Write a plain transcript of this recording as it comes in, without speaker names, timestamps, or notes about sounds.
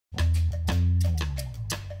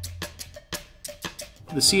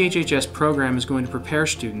The CHHS program is going to prepare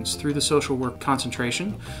students through the social work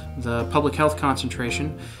concentration, the public health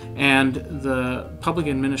concentration, and the public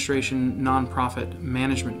administration nonprofit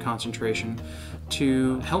management concentration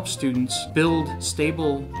to help students build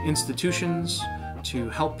stable institutions, to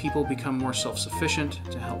help people become more self-sufficient,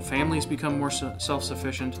 to help families become more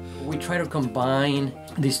self-sufficient. We try to combine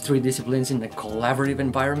these three disciplines in a collaborative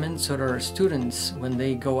environment so that our students, when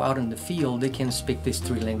they go out in the field, they can speak these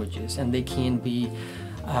three languages and they can be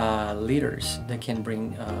leaders that can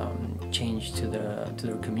bring change to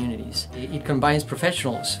their communities. It combines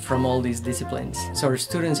professionals from all these disciplines. So our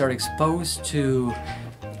students are exposed to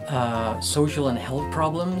social and health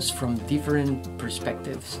problems from different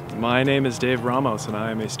perspectives. My name is Dave Ramos and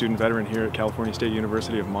I am a student veteran here at California State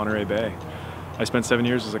University of Monterey Bay. I spent 7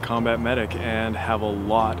 years as a combat medic and have a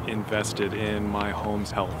lot invested in my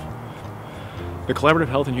home's health. The Collaborative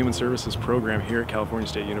Health and Human Services program here at California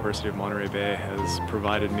State University of Monterey Bay has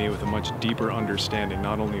provided me with a much deeper understanding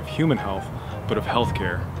not only of human health, but of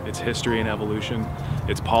healthcare, its history and evolution,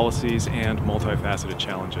 its policies, and multifaceted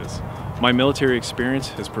challenges. My military experience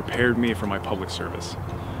has prepared me for my public service.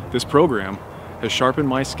 This program has sharpened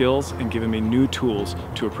my skills and given me new tools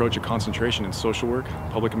to approach a concentration in social work,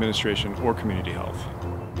 public administration, or community health.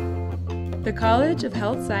 The College of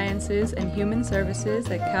Health Sciences and Human Services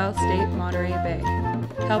at Cal State Monterey Bay,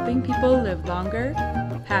 helping people live longer,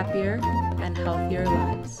 happier, and healthier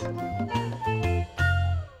lives.